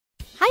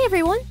Hi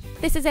everyone,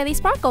 this is Ellie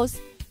Sparkles.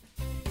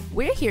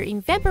 We're here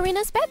in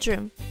Vampirina's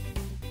bedroom.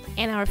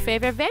 And our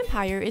favorite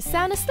vampire is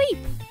sound asleep,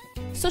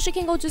 so she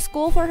can go to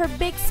school for her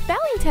big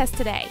spelling test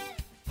today.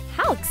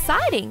 How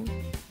exciting!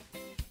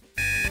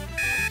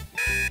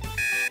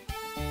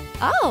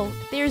 Oh,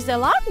 there's the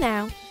alarm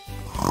now.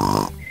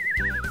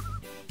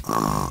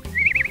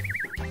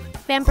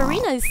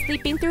 Vampirina is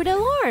sleeping through the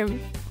alarm.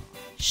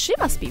 She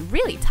must be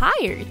really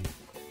tired.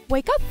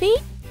 Wake up, V.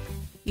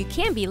 You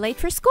can't be late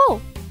for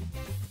school.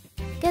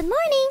 Good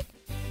morning!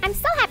 I'm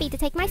so happy to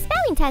take my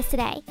spelling test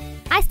today.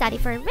 I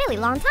studied for a really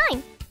long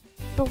time.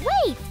 But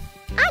wait!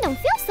 I don't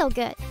feel so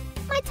good.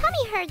 My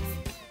tummy hurts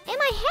and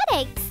my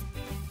head aches.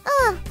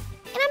 Ugh!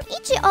 And I'm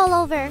itchy all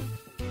over.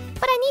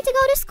 But I need to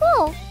go to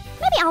school.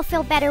 Maybe I'll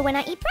feel better when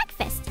I eat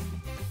breakfast.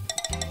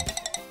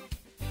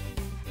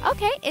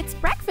 Okay, it's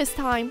breakfast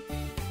time.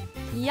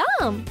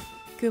 Yum!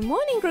 Good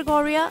morning,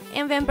 Gregoria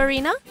and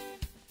Vampirina.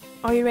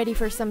 Are you ready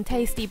for some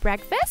tasty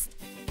breakfast?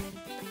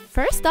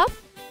 First up,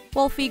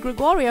 we'll feed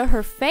Gregoria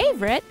her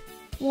favorite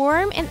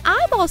worm and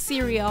eyeball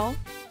cereal.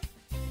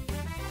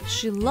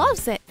 She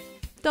loves it,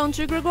 don't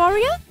you,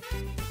 Gregoria?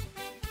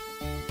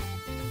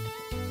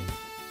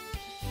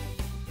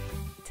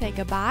 Take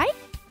a bite.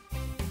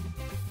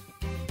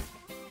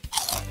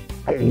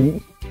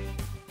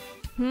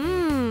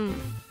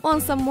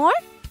 Want some more?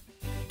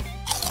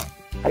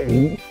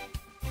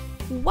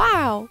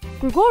 Wow,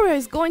 Gregoria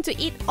is going to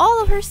eat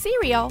all of her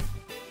cereal.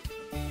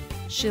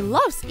 She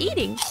loves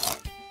eating,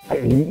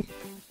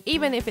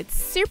 even if it's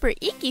super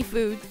icky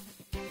food.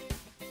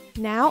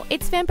 Now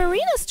it's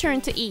Vampirina's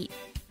turn to eat.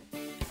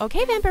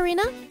 Okay,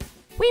 Vampirina,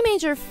 we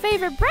made your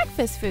favorite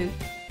breakfast food,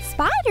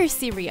 spider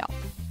cereal,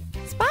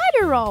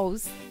 spider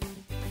rolls.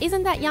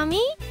 Isn't that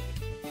yummy?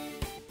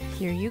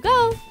 Here you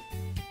go.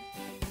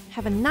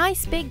 Have a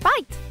nice big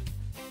bite.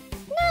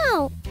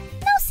 No!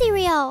 No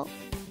cereal!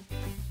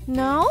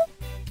 No?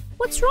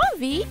 What's wrong,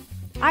 V?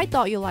 I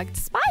thought you liked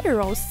spider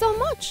rolls so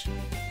much.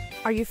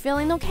 Are you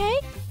feeling okay?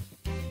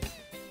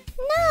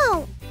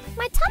 No!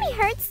 My tummy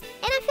hurts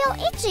and I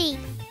feel itchy.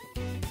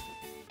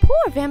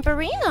 Poor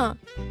Vampirina.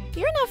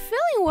 You're not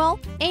feeling well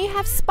and you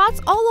have spots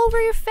all over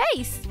your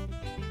face.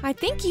 I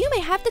think you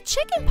may have the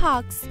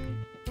chickenpox.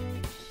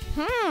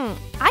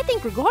 I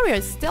think Gregoria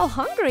is still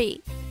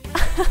hungry.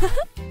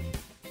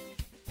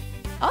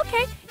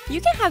 Okay,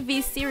 you can have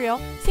V's cereal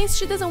since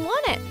she doesn't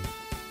want it.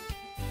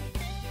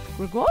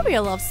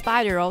 Gregoria loves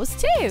spider rolls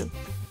too.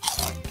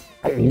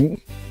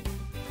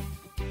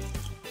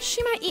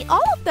 She might eat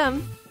all of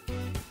them.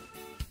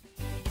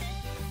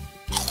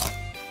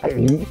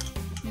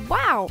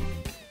 Wow!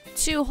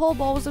 2 whole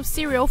bowls of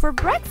cereal for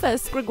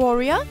breakfast,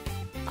 Gregoria.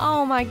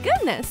 Oh my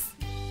goodness!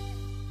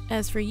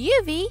 As for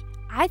you, V,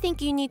 I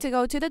think you need to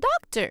go to the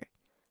doctor.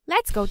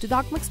 Let's go to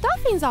Doc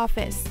McStuffins'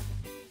 office.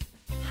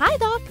 Hi,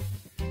 Doc.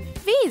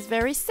 V is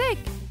very sick.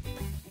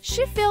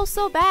 She feels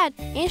so bad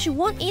and she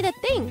won't eat a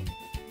thing.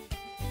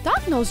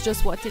 Doc knows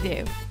just what to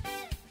do.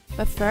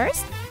 But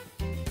first,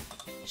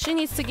 she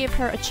needs to give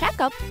her a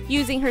checkup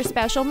using her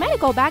special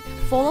medical bag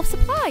full of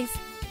supplies.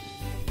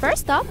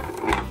 First up,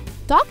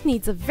 Doc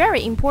needs a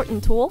very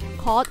important tool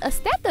called a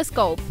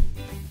stethoscope.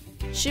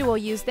 She will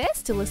use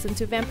this to listen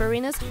to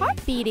Vampirina's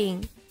heart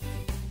beating.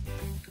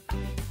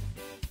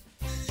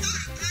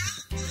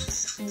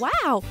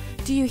 Wow,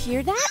 do you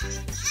hear that?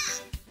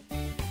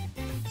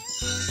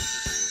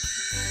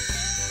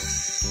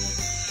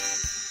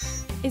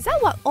 Is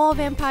that what all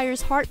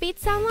vampires'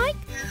 heartbeats sound like?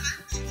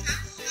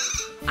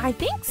 I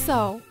think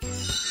so.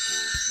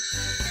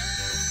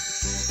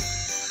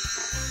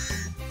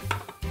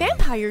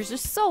 Vampires are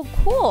so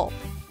cool,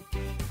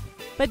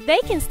 but they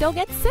can still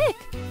get sick.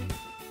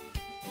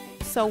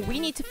 So we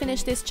need to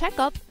finish this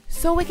checkup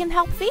so we can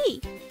help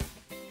V.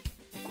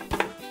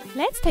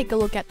 Let's take a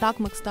look at Doc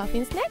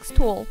McStuffins' next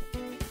tool.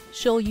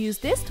 She'll use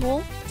this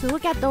tool to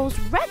look at those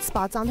red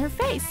spots on her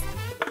face.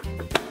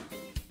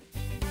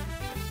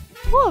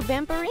 Poor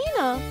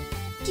Vampirina,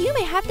 you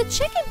may have the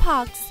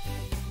chickenpox.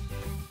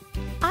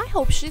 I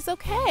hope she's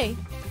okay.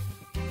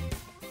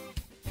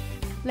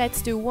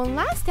 Let's do one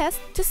last test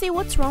to see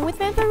what's wrong with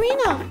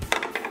Vampirina.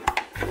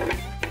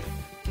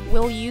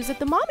 We'll use a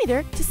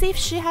thermometer to see if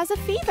she has a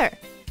fever.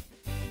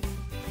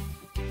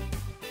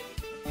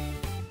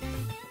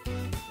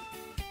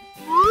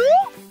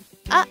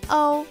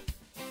 Uh-oh!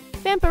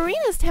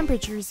 Vampirina's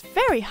temperature is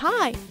very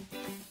high.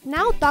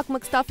 Now Doc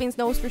McStuffins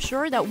knows for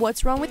sure that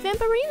what's wrong with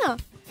Vampirina.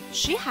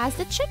 She has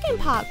the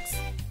chickenpox.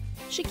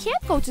 She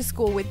can't go to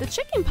school with the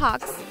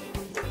chickenpox.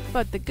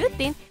 But the good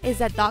thing is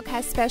that Doc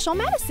has special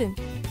medicine.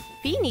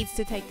 V needs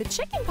to take the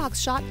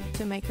chickenpox shot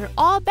to make her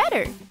all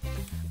better.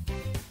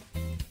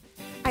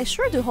 I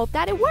sure do hope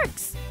that it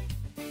works.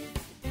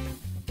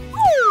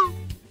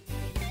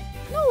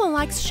 No one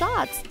likes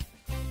shots.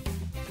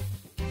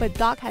 But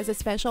Doc has a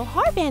special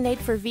heart band-aid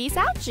for V's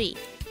ouchie.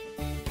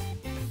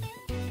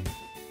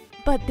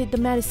 But did the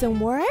medicine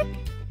work?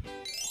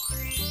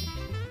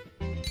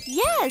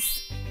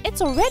 Yes!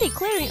 It's already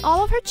clearing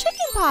all of her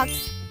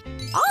chickenpox.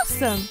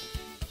 Awesome!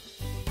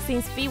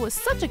 Since V was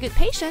such a good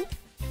patient,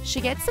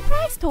 she gets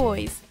surprise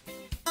toys.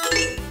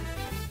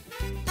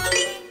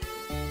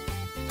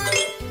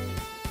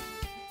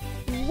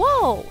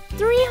 Whoa!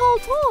 3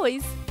 whole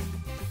toys!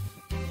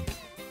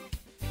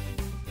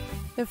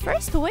 The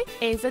first toy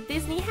is a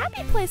Disney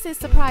Happy Places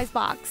surprise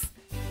box.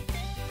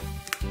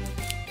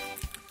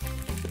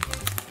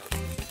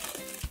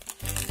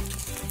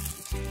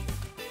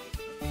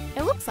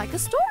 It looks like a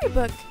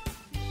storybook.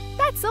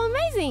 That's so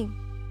amazing!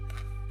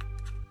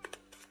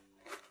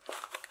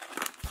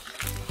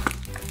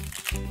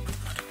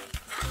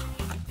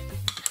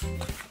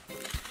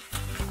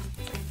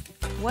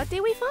 What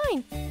did we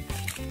find?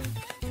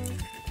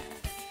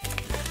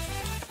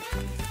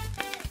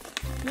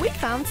 We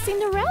found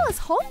Cinderella's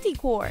home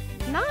decor.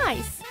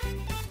 Nice!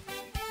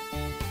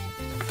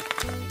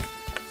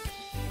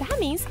 That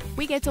means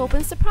we get to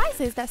open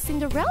surprises that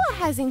Cinderella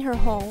has in her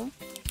home.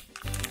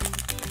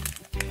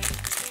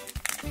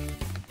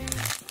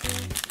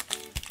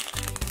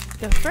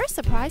 The first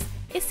surprise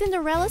is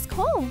Cinderella's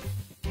comb.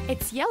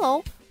 It's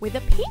yellow with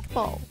a pink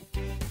bow.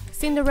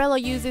 Cinderella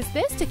uses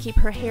this to keep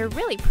her hair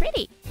really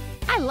pretty.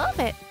 I love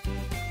it!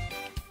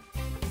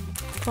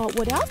 But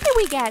what else did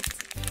we get?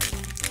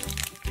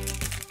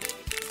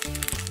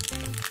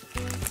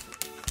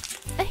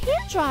 A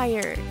hair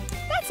dryer!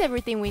 That's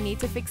everything we need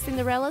to fix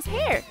Cinderella's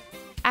hair.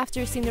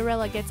 After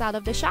Cinderella gets out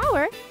of the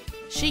shower,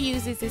 she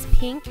uses this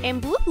pink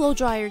and blue blow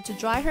dryer to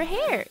dry her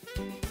hair.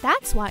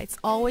 That's why it's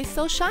always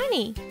so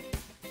shiny.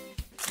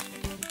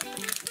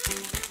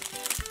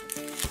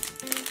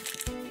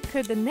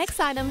 Could the next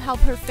item help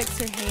her fix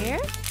her hair?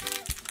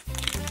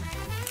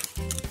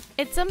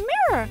 It's a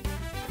mirror!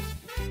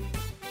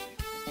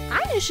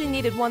 I knew she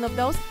needed one of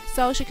those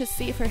so she could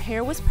see if her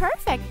hair was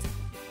perfect.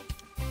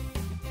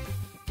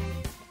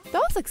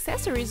 Those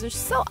accessories are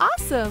so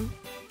awesome!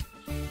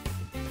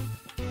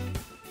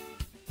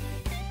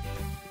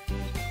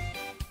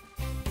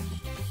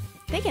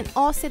 They can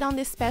all sit on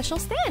this special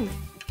stand.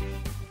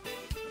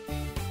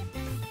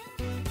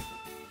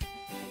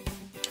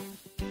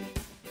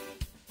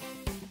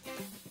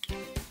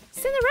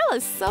 Cinderella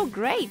is so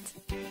great!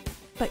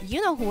 But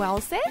you know who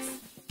else is?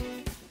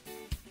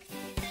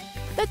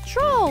 The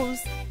trolls!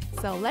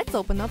 So let's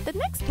open up the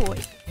next toy.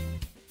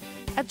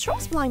 A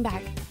troll's blind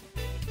bag.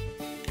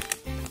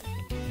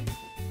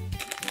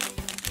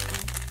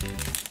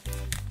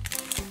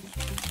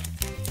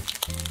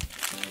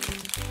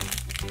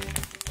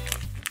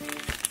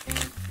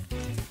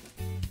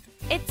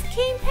 It's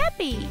King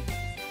Peppy!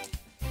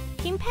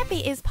 King Peppy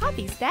is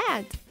Poppy's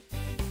dad.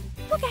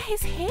 Look at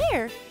his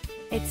hair!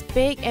 It's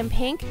big and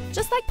pink,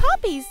 just like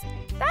Poppy's.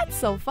 That's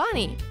so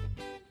funny!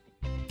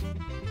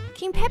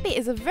 King Peppy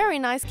is a very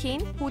nice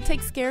king who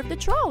takes care of the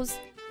trolls.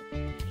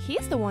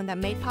 He's the one that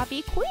made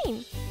Poppy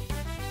queen.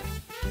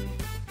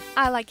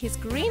 I like his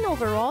green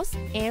overalls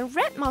and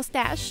red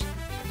mustache.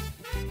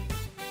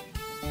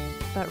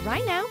 But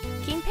right now,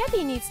 King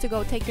Peppy needs to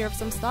go take care of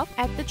some stuff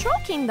at the Troll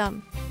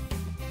Kingdom.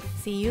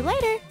 See you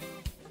later!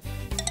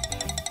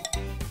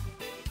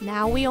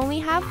 Now we only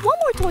have one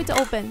more toy to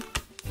open.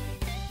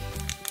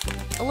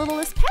 A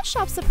Littlest Pet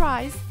Shop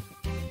surprise!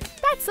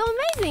 That's so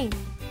amazing!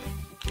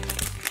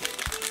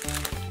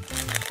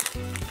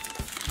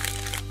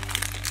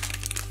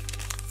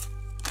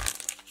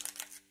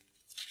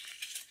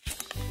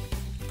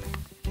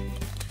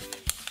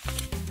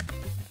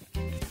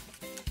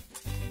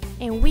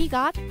 And we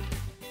got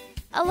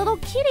a little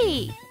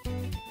kitty!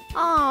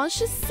 Aw,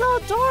 she's so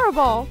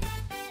adorable!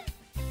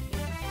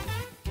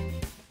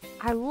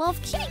 I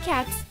love kitty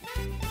cats!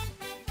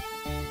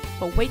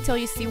 But wait till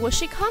you see what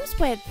she comes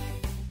with!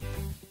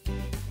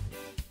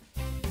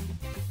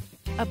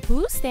 A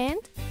blue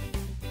stand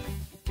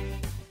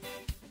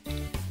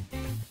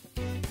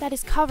that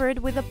is covered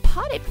with a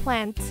potted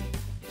plant.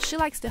 She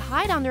likes to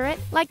hide under it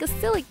like a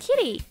silly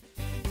kitty.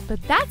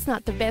 But that's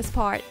not the best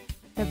part.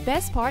 The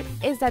best part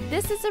is that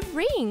this is a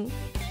ring.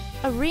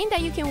 A ring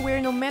that you can wear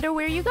no matter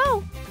where you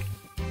go.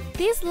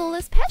 These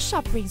Littlest Pet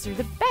Shop rings are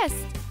the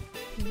best.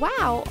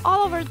 Wow,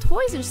 all of our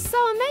toys are so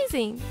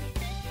amazing.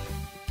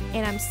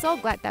 And I'm so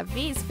glad that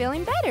V is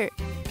feeling better.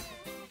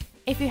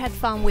 If you had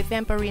fun with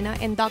Vampirina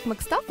and Doc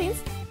McStuffins,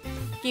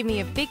 give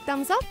me a big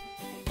thumbs up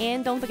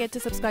and don't forget to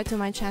subscribe to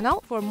my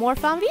channel for more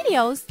fun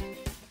videos.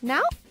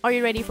 Now, are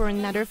you ready for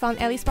another fun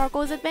Ellie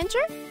Sparkles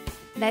adventure?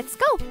 Let's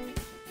go!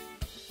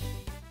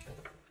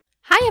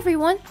 Hi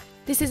everyone,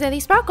 this is Ellie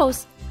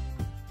Sparkles.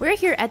 We're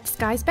here at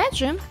Sky's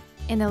bedroom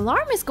and the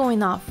alarm is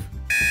going off.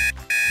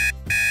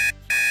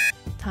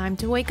 Time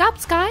to wake up,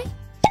 Sky!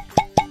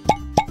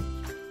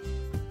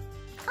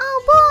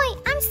 Oh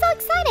boy, I'm so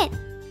excited!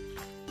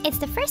 It's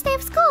the first day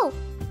of school!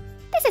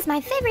 This is my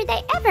favorite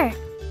day ever!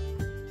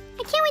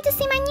 I can't wait to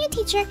see my new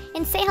teacher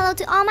and say hello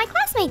to all my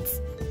classmates!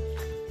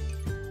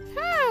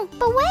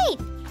 But wait!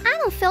 I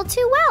don't feel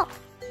too well!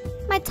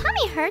 My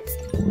tummy hurts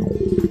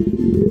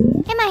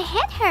and my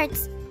head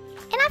hurts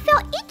and I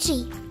feel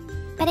itchy!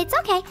 But it's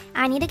okay,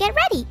 I need to get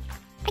ready!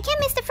 I can't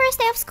miss the first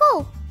day of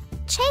school!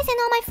 Chase and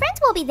all my friends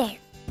will be there!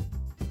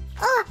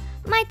 Ugh,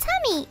 my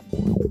tummy!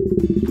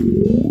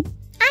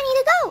 I need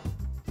to go!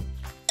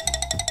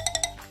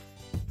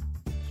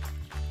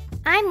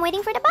 I I'm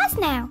waiting for the bus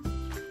now.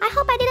 I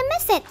hope I didn't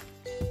miss it.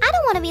 I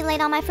don't want to be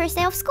late on my first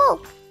day of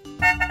school.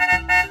 There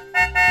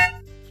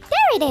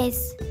it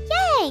is.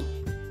 Yay!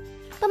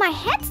 But my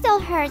head still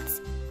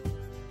hurts.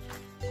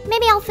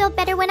 Maybe I'll feel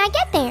better when I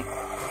get there.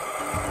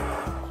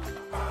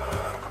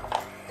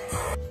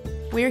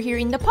 We're here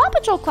in the Paw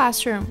Patrol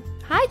classroom.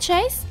 Hi,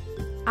 Chase.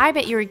 I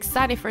bet you're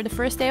excited for the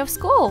first day of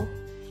school.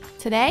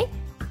 Today,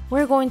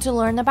 we're going to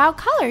learn about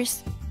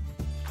colors.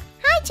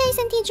 Hi, Chase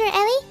and Teacher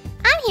Ellie.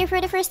 I'm here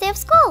for the first day of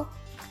school.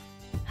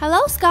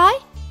 Hello, Sky.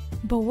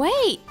 But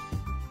wait,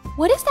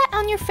 what is that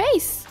on your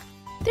face?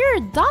 There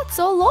are dots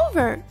all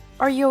over.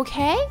 Are you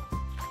okay?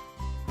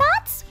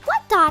 Dots?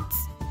 What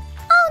dots?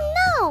 Oh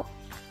no!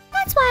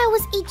 That's why I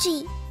was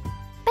itchy.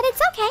 But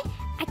it's okay.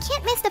 I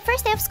can't miss the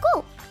first day of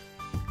school.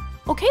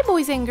 Okay,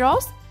 boys and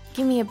girls,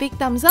 give me a big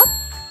thumbs up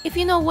if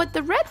you know what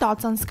the red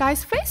dots on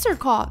Sky's face are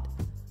called.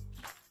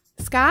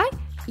 Sky,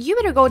 you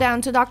better go down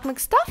to Dr.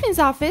 McStuffins'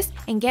 office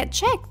and get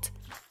checked.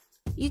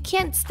 You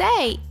can't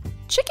stay.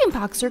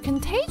 Chickenpox are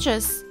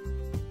contagious.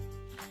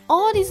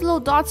 All these little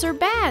dots are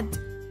bad.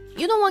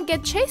 You don't want to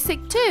get Chase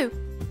sick too.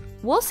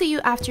 We'll see you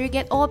after you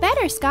get all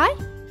better, Sky.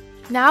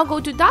 Now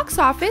go to Doc's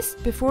office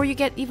before you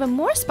get even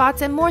more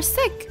spots and more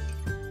sick.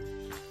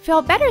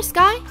 Feel better,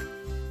 Sky?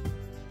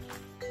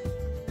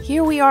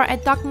 Here we are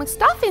at Doc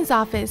McStuffins'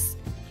 office.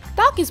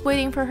 Doc is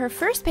waiting for her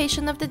first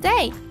patient of the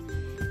day.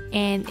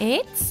 And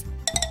it's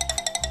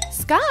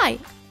Sky.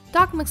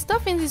 Doc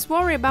McStuffins is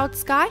worried about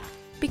Sky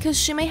because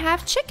she may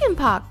have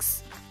chickenpox.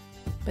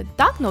 But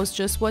Doc knows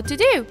just what to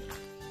do.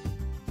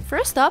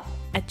 First up,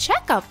 a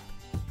checkup.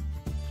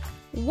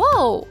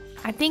 Whoa,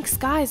 I think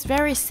Sky is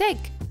very sick.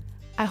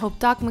 I hope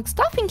Doc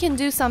McStuffins can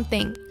do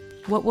something.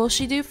 What will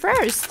she do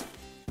first?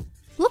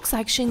 Looks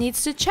like she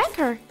needs to check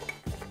her.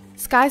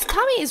 Sky's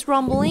tummy is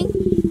rumbling,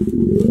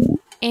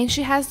 and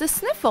she has the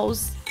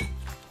sniffles.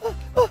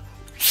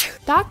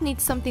 Doc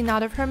needs something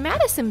out of her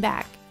medicine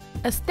bag,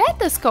 a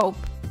stethoscope.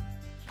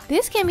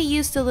 This can be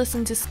used to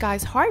listen to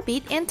Sky's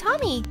heartbeat and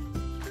tummy.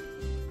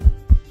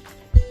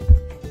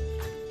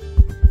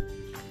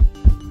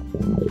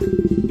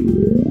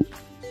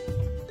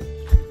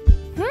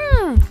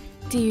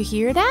 Do you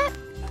hear that?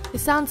 It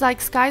sounds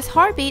like Sky's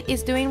heartbeat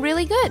is doing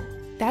really good.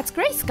 That's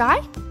great,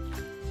 Sky.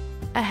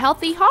 A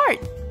healthy heart.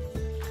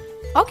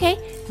 Okay,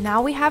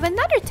 now we have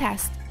another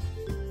test.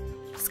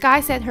 Sky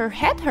said her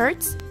head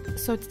hurts,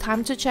 so it's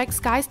time to check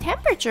Sky's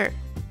temperature.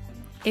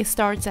 It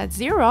starts at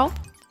 0.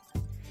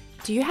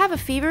 Do you have a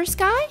fever,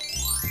 Sky?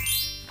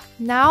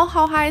 Now,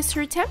 how high is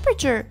her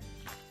temperature?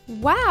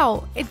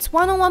 Wow, it's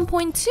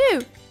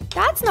 101.2.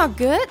 That's not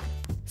good.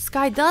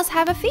 Sky does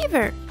have a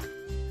fever.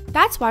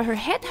 That's why her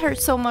head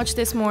hurts so much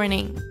this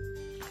morning.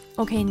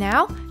 Okay,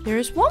 now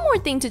there's one more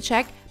thing to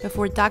check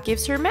before Doc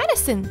gives her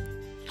medicine.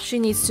 She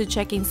needs to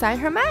check inside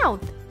her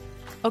mouth.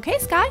 Okay,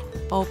 Sky,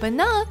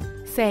 open up.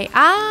 Say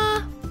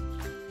ah.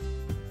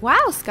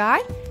 Wow,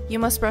 Sky, you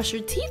must brush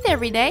your teeth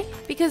every day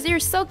because they're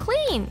so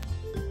clean.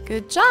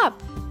 Good job.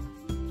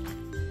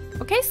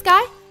 Okay,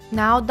 Sky,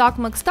 now Doc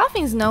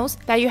McStuffins knows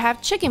that you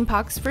have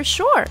chickenpox for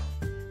sure.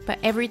 But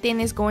everything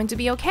is going to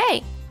be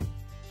okay.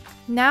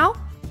 Now,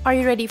 are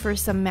you ready for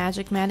some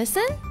magic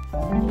medicine?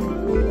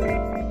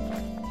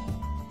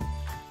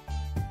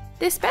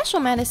 This special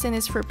medicine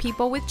is for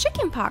people with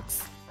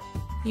chickenpox.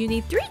 You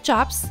need 3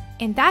 drops,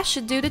 and that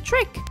should do the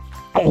trick.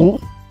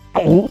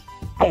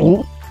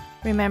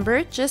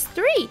 Remember, just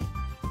 3.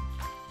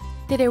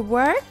 Did it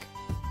work?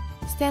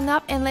 Stand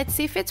up and let's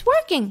see if it's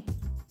working.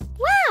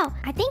 Wow,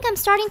 I think I'm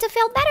starting to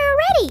feel better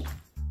already.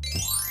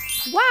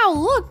 Wow,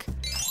 look!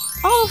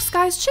 All of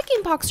Sky's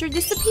chickenpox are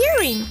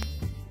disappearing.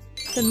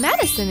 The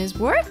medicine is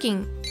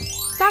working.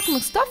 Doc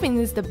McStuffins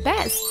is the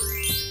best.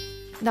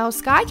 Now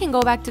Sky can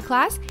go back to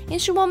class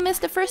and she won't miss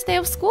the first day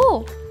of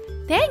school.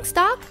 Thanks,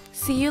 Doc.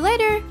 See you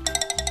later.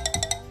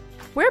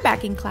 We're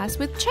back in class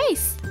with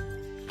Chase.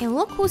 And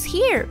look who's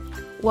here.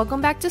 Welcome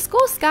back to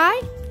school, Sky.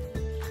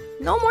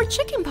 No more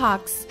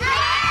chickenpox.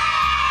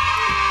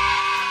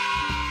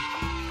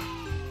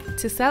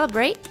 To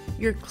celebrate,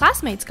 your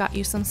classmates got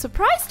you some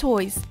surprise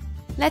toys.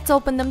 Let's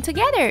open them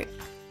together.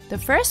 The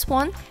first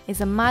one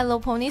is a My Little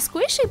Pony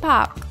Squishy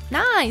Pop.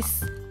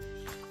 Nice!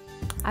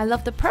 I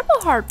love the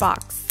purple heart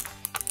box.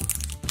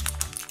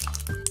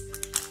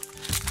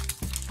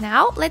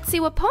 Now, let's see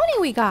what pony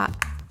we got.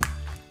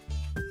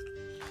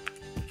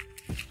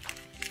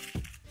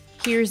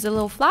 Here's the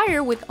little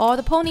flyer with all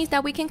the ponies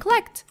that we can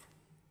collect.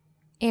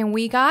 And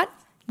we got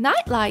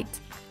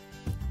Nightlight.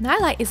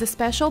 Nightlight is a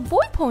special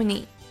boy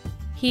pony.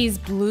 He's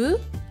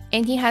blue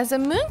and he has a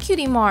moon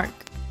cutie mark.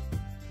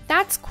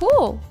 That's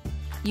cool.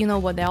 You know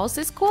what else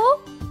is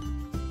cool?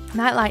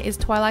 Nightlight is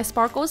Twilight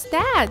Sparkles'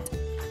 dad.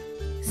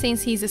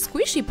 Since he's a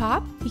squishy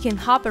pop, he can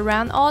hop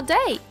around all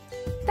day.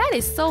 That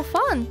is so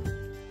fun.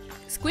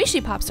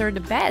 Squishy pops are the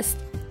best.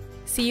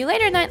 See you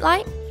later,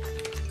 Nightlight.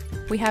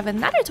 We have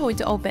another toy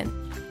to open.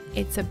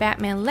 It's a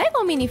Batman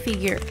Lego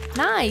minifigure.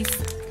 Nice.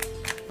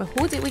 But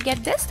who did we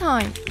get this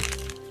time?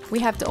 We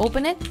have to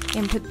open it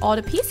and put all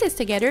the pieces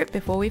together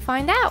before we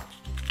find out.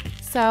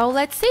 So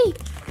let's see.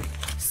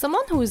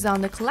 Someone who is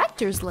on the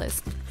collector's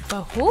list.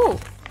 But who?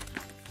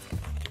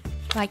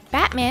 Like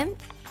Batman,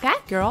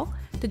 Batgirl,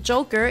 the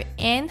Joker,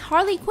 and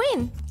Harley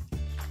Quinn.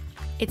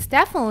 It's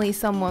definitely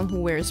someone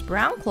who wears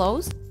brown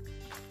clothes,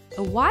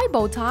 a white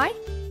bow tie,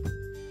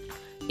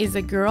 is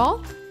a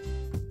girl,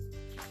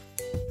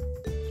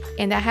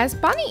 and that has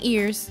bunny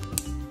ears.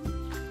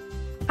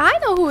 I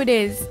know who it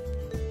is.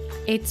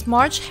 It's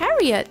Marge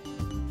Harriet.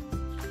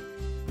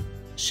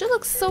 She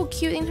looks so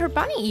cute in her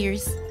bunny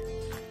ears.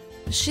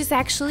 She's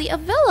actually a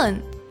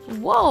villain.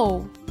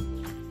 Whoa.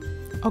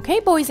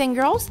 Okay, boys and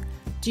girls,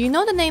 do you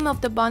know the name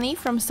of the bunny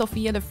from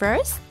Sofia the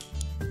First?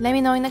 Let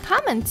me know in the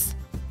comments.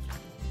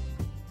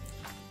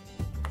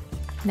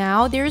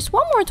 Now there's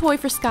one more toy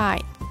for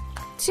Sky.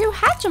 2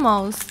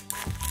 Hatchimals.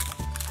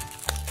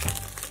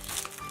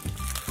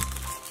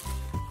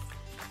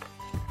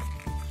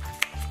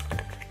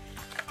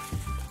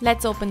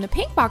 Let's open the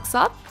pink box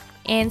up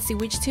and see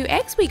which 2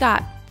 eggs we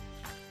got.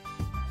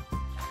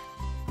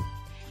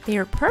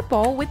 They're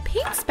purple with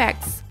pink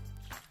specks.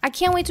 I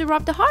can't wait to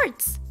rub the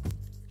hearts.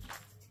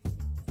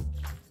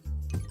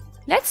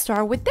 Let's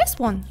start with this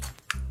one.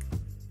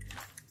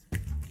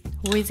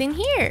 Who is in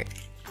here?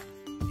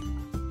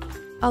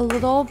 A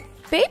little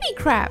baby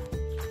crab.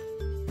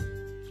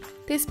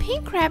 This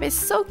pink crab is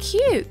so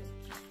cute.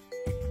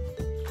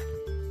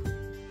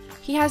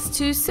 He has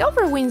 2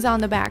 silver wings on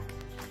the back.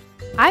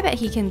 I bet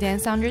he can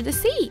dance under the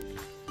sea.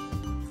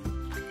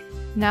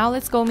 Now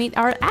let's go meet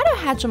our other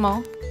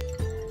Hatchimal.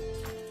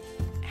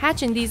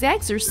 Hatching these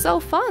eggs are so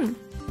fun.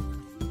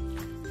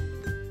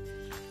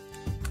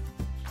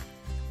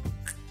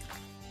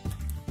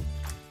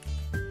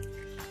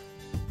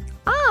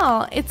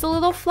 Oh, it's a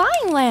little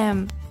flying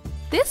lamb.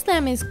 This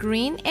lamb is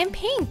green and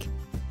pink,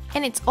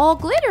 and it's all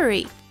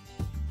glittery.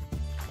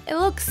 It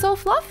looks so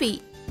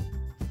fluffy.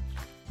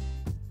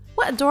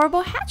 What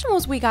adorable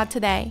Hatchimals we got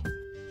today.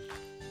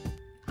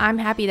 I'm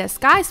happy that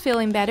Sky's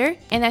feeling better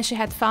and that she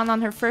had fun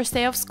on her first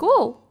day of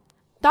school.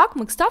 Doc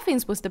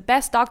McStuffins was the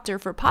best doctor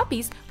for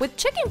puppies with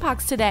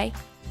chickenpox today,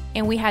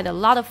 and we had a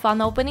lot of fun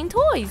opening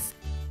toys.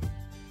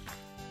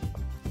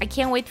 I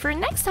can't wait for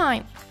next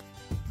time.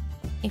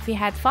 If you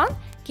had fun,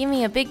 give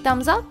me a big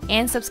thumbs up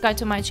and subscribe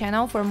to my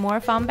channel for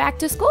more fun back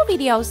to school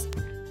videos.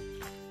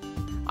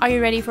 Are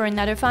you ready for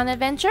another fun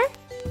adventure?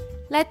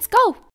 Let's go!